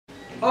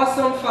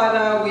Awesome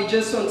Father, we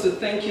just want to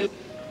thank you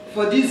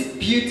for this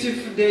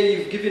beautiful day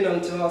you've given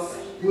unto us.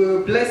 We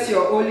will bless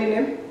your holy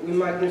name. We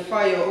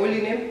magnify your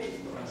holy name.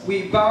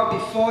 We bow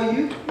before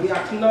you. We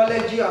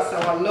acknowledge you as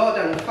our Lord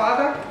and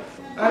Father.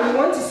 And we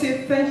want to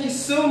say thank you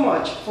so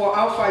much for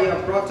how far you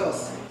have brought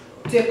us.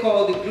 Take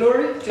all the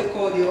glory, take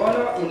all the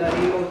honor in the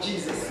name of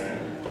Jesus.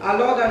 Our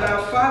Lord and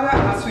our Father,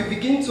 as we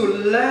begin to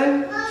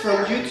learn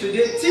from you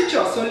today, teach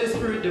us, Holy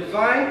Spirit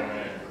divine,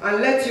 and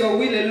let your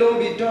will alone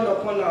be done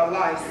upon our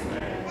lives.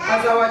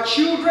 As our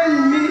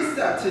children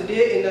minister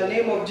today in the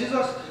name of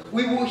Jesus,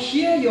 we will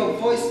hear your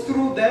voice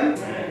through them,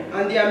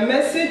 and their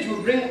message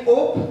will bring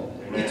hope,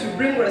 it will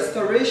bring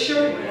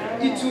restoration,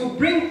 it will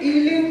bring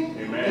healing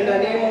in the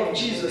name of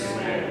Jesus.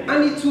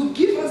 And it will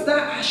give us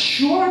that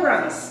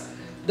assurance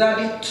that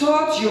the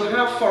thoughts you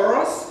have for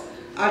us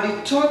are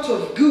the thoughts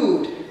of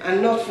good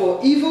and not for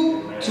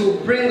evil, to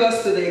bring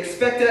us to the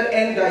expected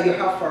end that you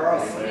have for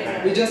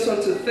us. We just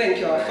want to thank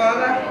you, our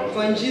Father,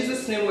 for in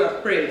Jesus' name we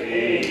have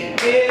prayed.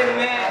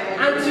 Amen.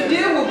 And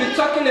today we'll be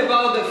talking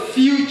about the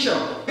future.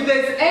 If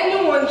there's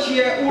anyone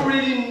here who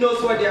really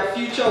knows what their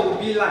future will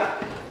be like,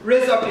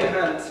 raise up your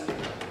hands.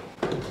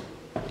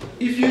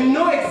 If you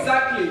know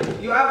exactly,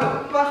 you have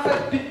a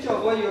perfect picture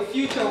of what your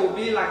future will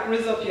be like,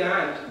 raise up your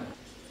hand.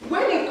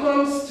 When it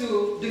comes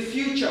to the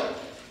future,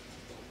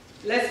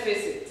 let's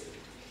face it,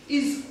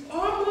 it's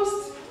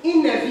almost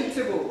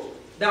inevitable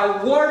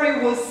that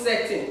worry will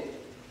set in.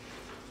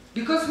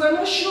 Because we're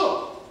not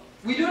sure.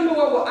 We don't know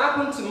what will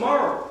happen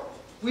tomorrow.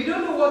 We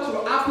don't know what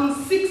will happen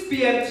 6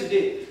 p.m.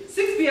 today.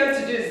 6 p.m.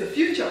 today is the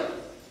future.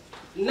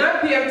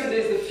 9 p.m.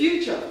 today is the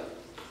future.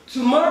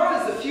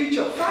 Tomorrow is the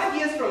future. 5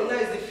 years from now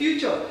is the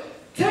future.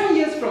 10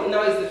 years from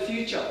now is the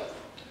future.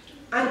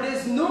 And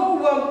there's no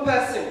one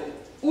person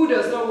who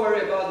does not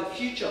worry about the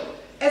future.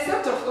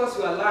 Except, of course,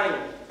 we are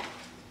lying.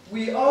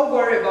 We all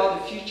worry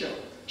about the future.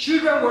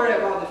 Children worry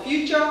about the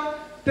future.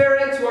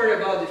 Parents worry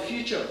about the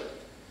future.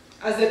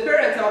 As a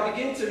parent, I'll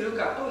begin to look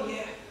at, oh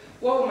yeah,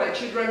 what will my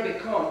children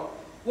become?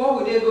 What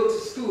will they go to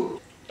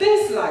school?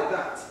 Things like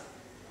that.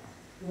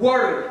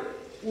 Worry.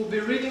 We'll be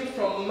reading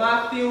from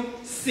Matthew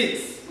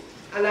 6.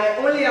 And I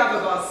only have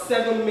about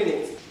 7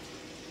 minutes.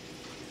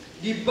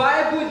 The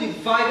Bible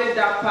divided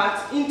that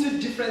part into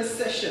different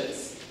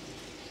sessions.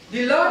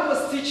 The Lord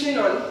was teaching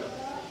on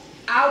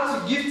how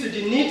to give to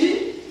the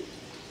needy.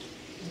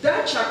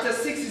 That chapter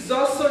 6 is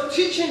also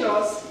teaching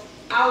us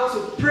how to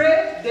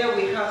pray. There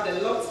we have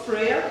the Lord's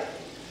Prayer.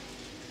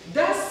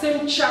 That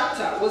same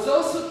chapter was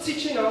also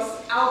teaching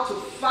us how to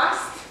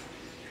fast.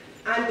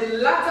 And the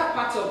latter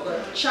part of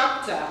the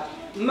chapter,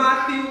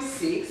 Matthew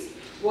 6,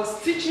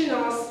 was teaching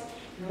us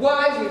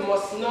why we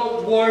must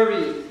not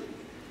worry.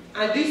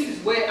 And this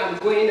is where I'm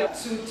going up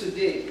to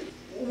today.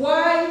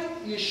 Why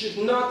you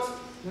should not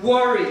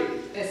worry,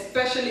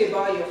 especially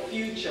about your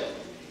future.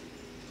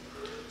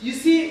 You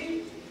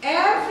see,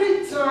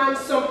 every time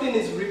something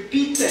is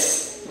repeated,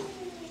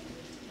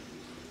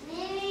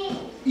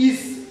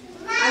 is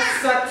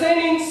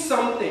ascertaining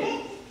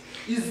something,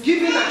 is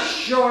giving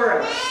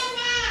assurance.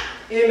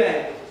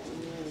 Amen.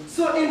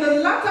 So in the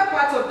latter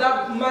part of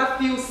that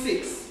Matthew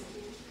 6,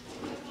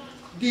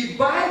 the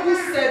Bible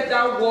said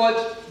that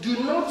word,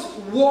 do not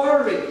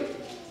worry,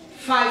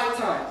 5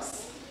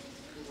 times.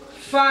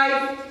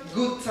 5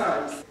 good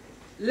times.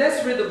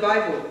 Let's read the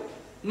Bible.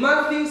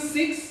 Matthew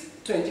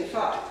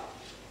 6:25.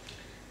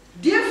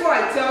 Therefore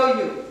I tell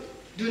you,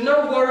 do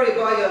not worry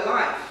about your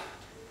life,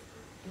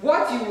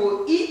 what you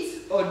will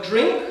eat or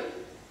drink,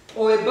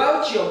 or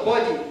about your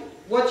body,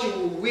 what you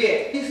will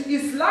wear.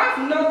 Is life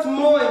not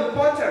more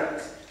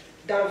important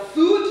than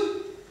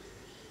food,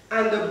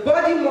 and the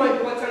body more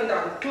important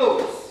than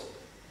clothes?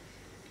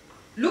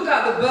 Look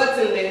at the birds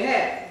in the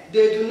air.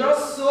 They do not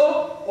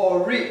sow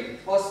or reap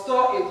or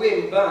store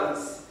away in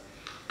barns,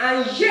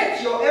 and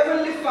yet your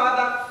heavenly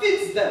Father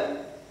feeds them.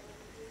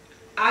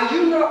 Are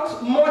you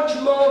not much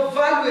more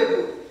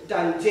valuable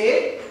than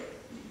they?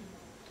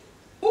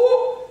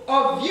 Who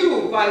of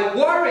you, by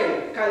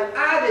worrying, can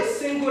add a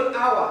single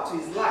hour to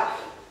his life?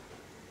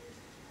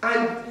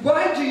 And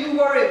why do you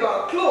worry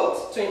about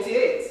clothes?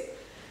 28.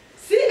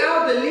 See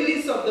how the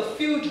lilies of the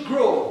field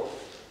grow.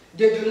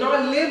 They do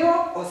not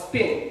labor or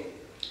spin.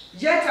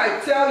 Yet I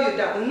tell you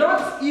that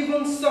not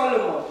even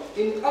Solomon,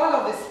 in all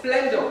of his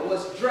splendor,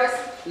 was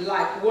dressed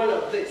like one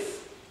of these.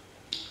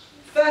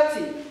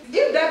 30.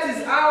 If that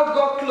is how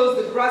God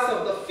clothes the grass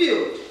of the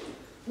field,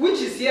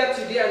 which is here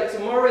today and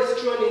tomorrow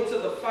is thrown into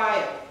the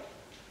fire,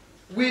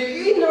 will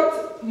he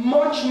not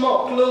much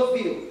more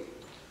clothe you,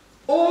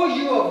 O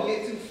you of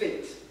little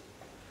faith?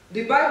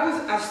 The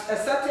Bible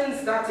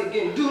ascertains that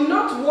again. Do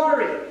not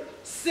worry,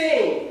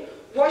 saying,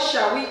 what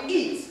shall we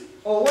eat?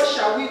 Or what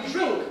shall we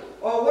drink?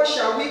 Or what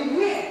shall we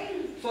wear?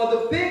 For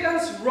the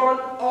pagans run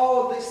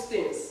all these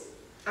things,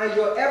 and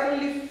your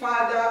heavenly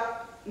Father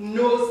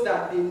knows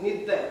that they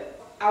need them.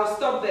 I'll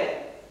stop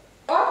there.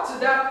 Up to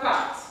that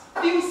part,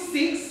 Matthew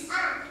 6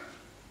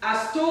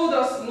 has told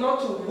us not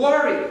to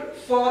worry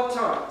 4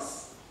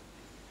 times.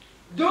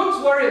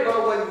 Don't worry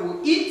about what you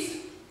will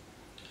eat,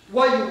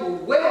 what you will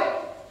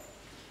wear.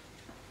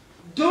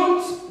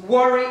 Don't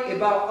worry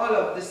about all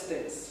of these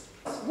things.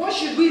 What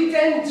should we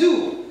then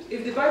do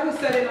if the Bible is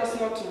telling us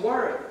not to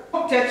worry?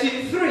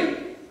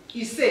 33,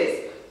 it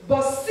says,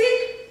 "But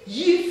seek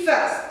ye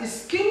first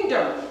his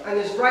kingdom and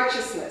his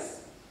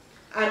righteousness,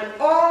 and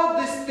all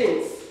these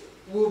things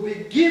will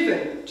be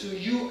given to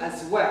you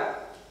as well."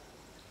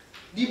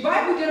 The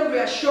Bible then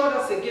reassured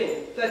us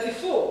again,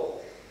 34,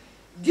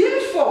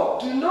 "Therefore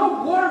do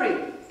not worry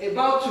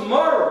about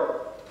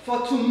tomorrow,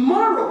 for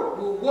tomorrow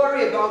will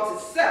worry about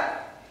itself.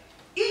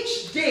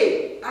 Each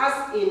day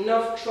has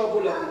enough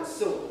trouble of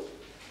its own."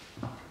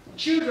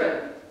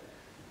 Children,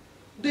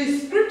 the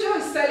scripture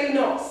is telling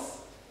us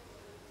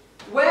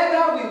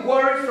whether we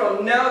worry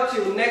from now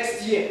till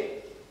next year,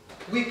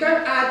 we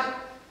can't add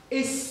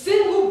a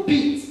single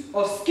bit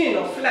of skin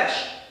or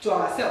flesh to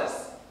ourselves.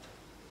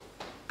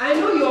 I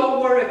know you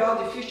all worry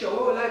about the future.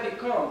 What will I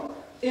become?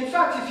 In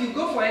fact, if you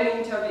go for any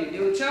interview, they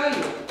will tell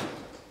you,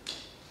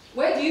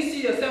 where do you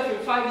see yourself in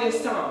 5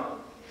 years' time?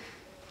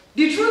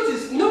 The truth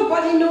is,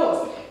 nobody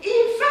knows.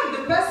 In fact,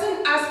 the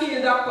person asking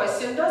you that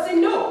question doesn't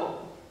know.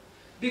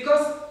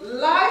 Because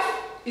life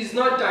is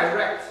not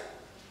direct.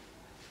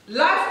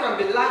 Life can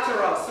be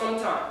lateral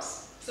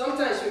sometimes.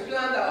 Sometimes we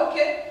plan that,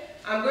 okay,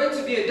 I'm going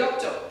to be a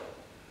doctor.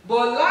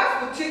 But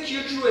life will take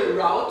you through a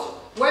route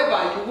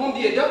whereby you won't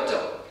be a doctor.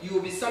 You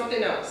will be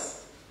something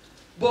else.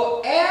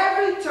 But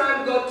every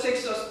time God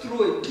takes us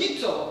through a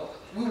detour,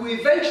 we will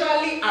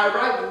eventually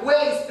arrive where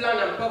His plan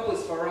and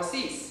purpose for us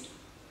is.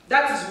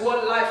 That is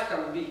what life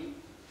can be.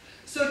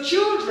 So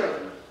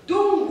children,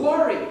 don't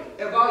worry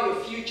about your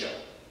future.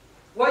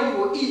 What you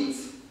will eat,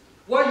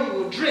 what you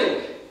will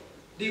drink,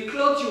 the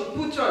clothes you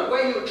put on,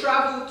 where you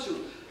travel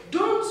to.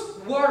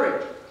 Don't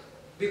worry,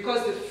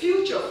 because the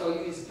future for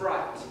you is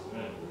bright.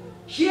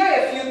 Here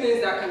are a few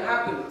things that can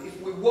happen if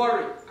we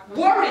worry.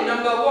 Worry,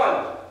 number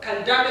one,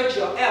 can damage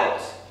your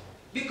health.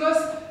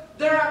 Because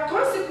there are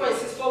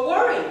consequences for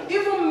worrying,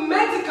 even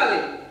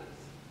medically.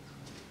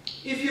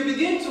 If you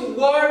begin to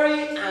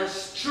worry and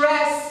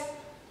stress,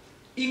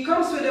 it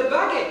comes with a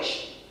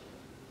baggage.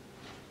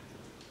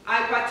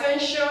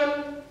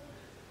 Hypertension,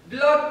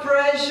 blood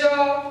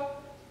pressure,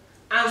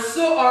 and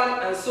so on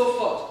and so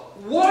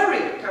forth.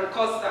 Worry can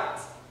cause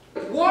that.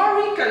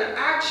 Worry can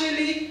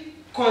actually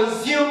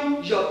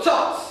consume your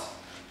thoughts.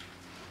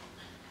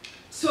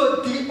 So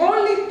the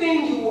only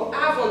thing you will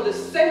have on the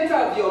center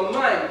of your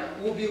mind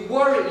will be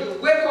worry. You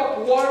wake up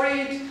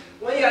worried.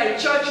 When you are in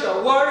church, you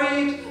are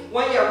worried.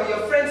 When you are with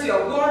your friends, you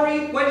are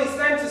worried. When it's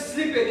time to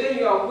sleep again,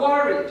 you are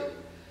worried.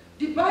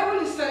 The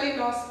Bible is telling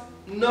us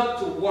not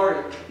to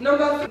worry.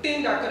 Number 3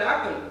 thing that could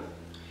happen,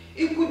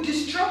 it could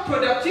disrupt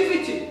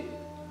productivity.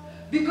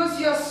 Because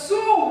you are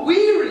so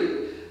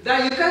weary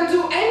that you can't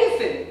do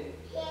anything.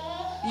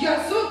 You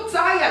are so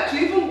tired to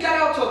even get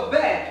out of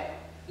bed.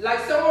 Like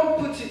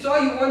someone puts it,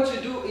 all you want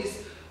to do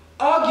is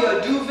hug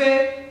your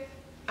duvet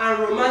and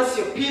romance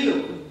your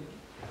pillow.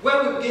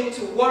 When we begin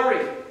to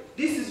worry,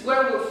 this is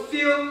when we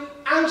feel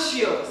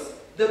anxious.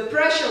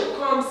 Depression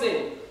comes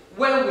in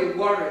when we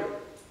worry.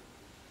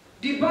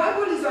 The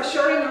Bible is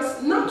assuring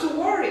us not to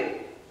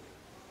worry,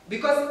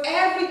 because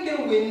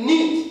everything we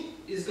need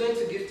is going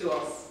to give to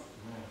us.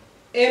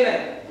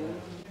 Amen.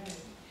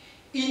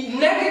 It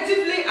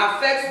negatively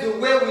affects the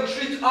way we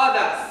treat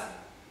others.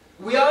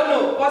 We all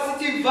know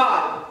positive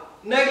vibe,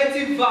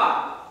 negative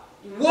vibe.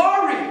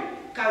 Worry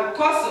can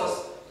cause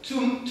us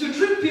to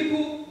treat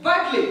people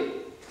badly,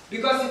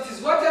 because it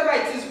is whatever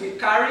it is we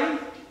carry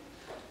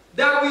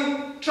that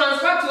we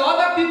transfer to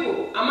other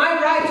people. Am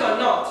I right or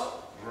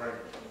not? Right.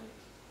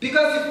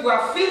 Because if we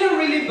are feeling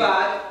really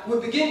bad, we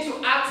begin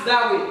to act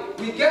that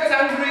way. We get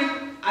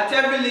angry at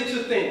every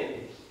little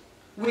thing.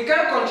 We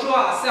can't control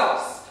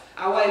ourselves,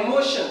 our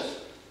emotions.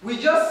 We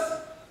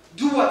just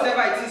do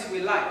whatever it is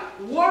we like.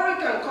 Worry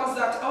can cause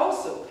that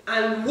also.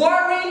 And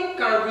worrying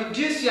can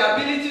reduce your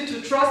ability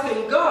to trust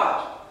in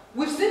God.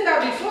 We've seen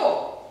that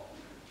before.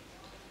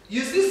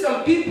 You see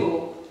some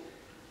people,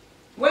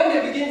 when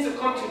they begin to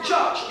come to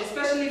church,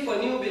 especially for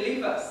new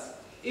believers,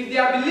 if they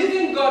are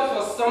believing God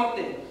for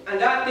something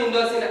and that thing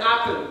doesn't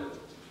happen,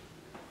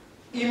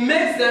 it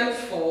makes them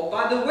fall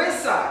by the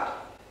wayside.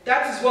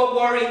 That is what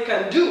worrying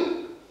can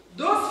do.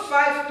 Those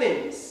 5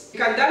 things, it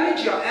can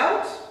damage your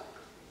health,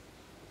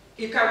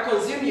 it can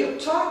consume your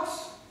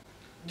thoughts,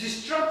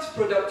 disrupt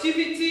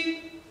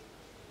productivity.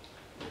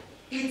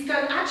 It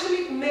can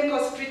actually make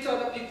us treat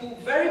other people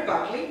very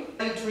badly,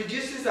 and it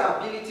reduces our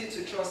ability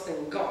to trust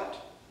in God.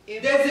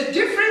 There's a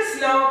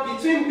difference now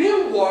between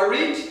being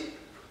worried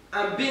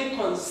and being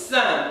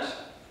concerned.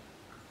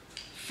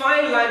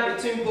 Fine line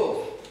between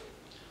both.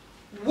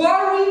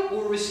 Worry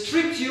will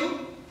restrict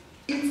you.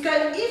 It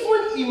can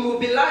even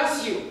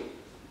immobilize you.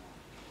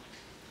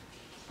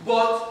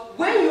 But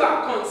when you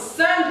are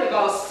concerned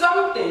about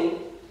something,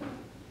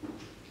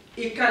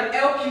 it can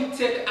help you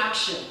take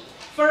action.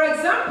 For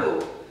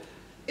example,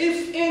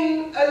 if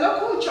in a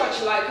local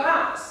church like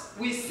ours,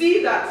 we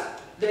see that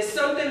there's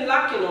something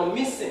lacking or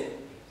missing,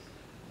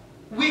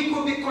 we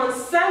could be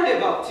concerned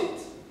about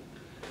it.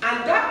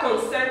 And that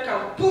concern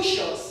can push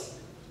us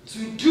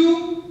to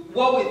do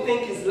what we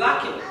think is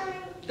lacking.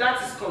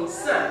 that is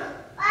concerned.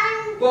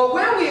 But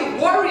when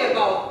we worry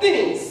about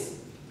things,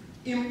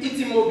 it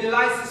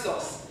immobilizes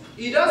us.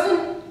 It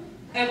doesn't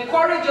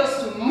encourage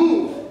us to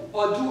move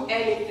or do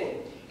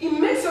anything. It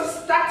makes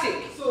us static.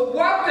 So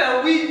what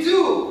can we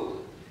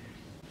do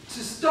to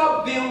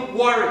stop being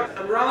worried?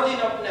 I'm rounding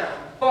up now.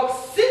 But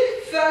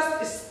seek first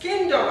his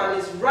kingdom and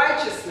his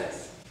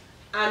righteousness,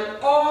 and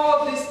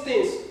all these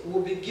things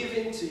will be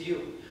given to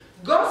you.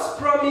 God's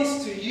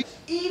promise to you,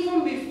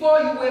 even before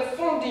you were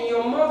formed in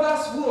your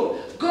mother's womb,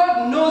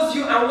 God knows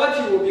you and what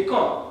you will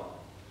become.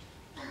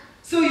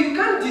 So you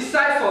can't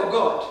decide for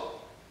God.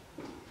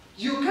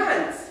 You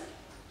can't.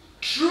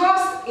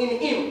 Trust in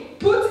him.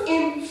 Put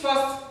him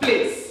first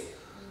place.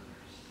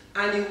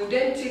 And he will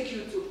then take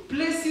you to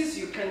places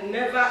you can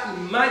never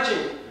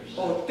imagine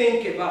or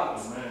think about.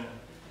 Amen.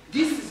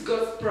 This is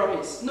God's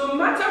promise. No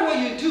matter what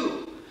you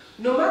do,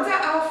 no matter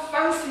how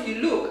fancy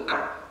you look,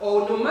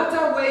 or no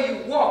matter where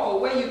you walk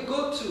or where you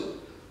go to,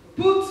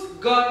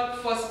 put God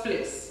first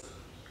place.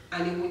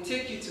 And he will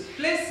take you to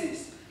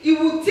places. He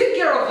will take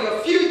care of your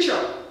future.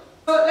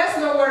 So let's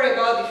not worry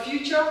about the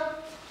future.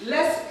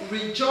 Let's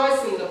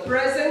rejoice in the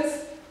present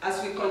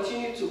as we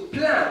continue to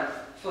plan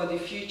for the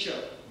future.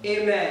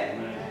 Amen.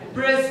 Amen.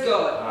 Praise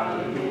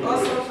God. Amen.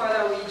 Also,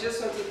 Father, we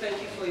just want to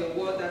thank you for your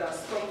word that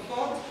has come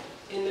forth.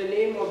 In the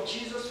name of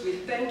Jesus, we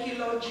thank you,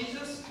 Lord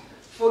Jesus,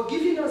 for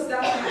giving us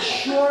that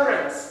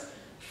assurance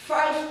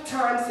 5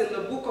 times in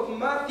the book of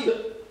Matthew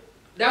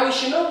that we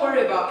should not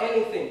worry about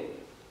anything,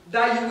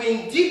 that you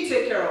will indeed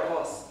take care of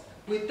us.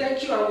 We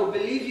thank you and we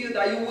believe you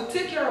that you will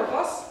take care of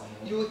us.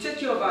 You will take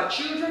care of our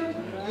children.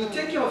 You will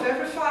take care of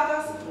every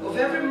father, of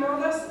every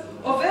mother,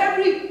 of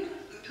every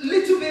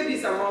little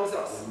babies amongst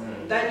us.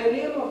 Amen. That in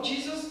the name of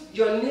Jesus,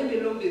 your name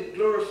alone be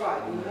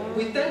glorified. Amen.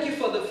 We thank you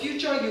for the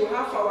future you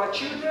have for our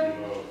children.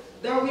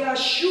 That we are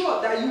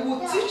sure that you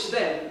will teach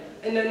them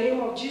in the name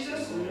of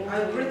Jesus,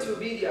 and great will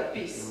be their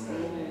peace.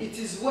 Amen. It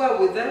is well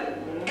with them.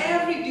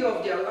 Every day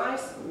of their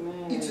lives,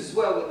 it is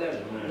well with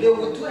them. They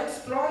will do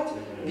exploit.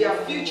 Their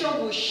future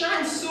will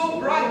shine so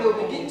bright,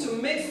 they'll begin to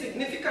make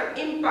significant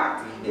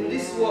impact in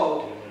this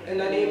world. In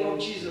the name of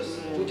Jesus,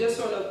 we just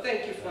want to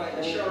thank you for your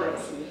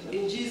assurance.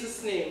 In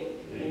Jesus' name.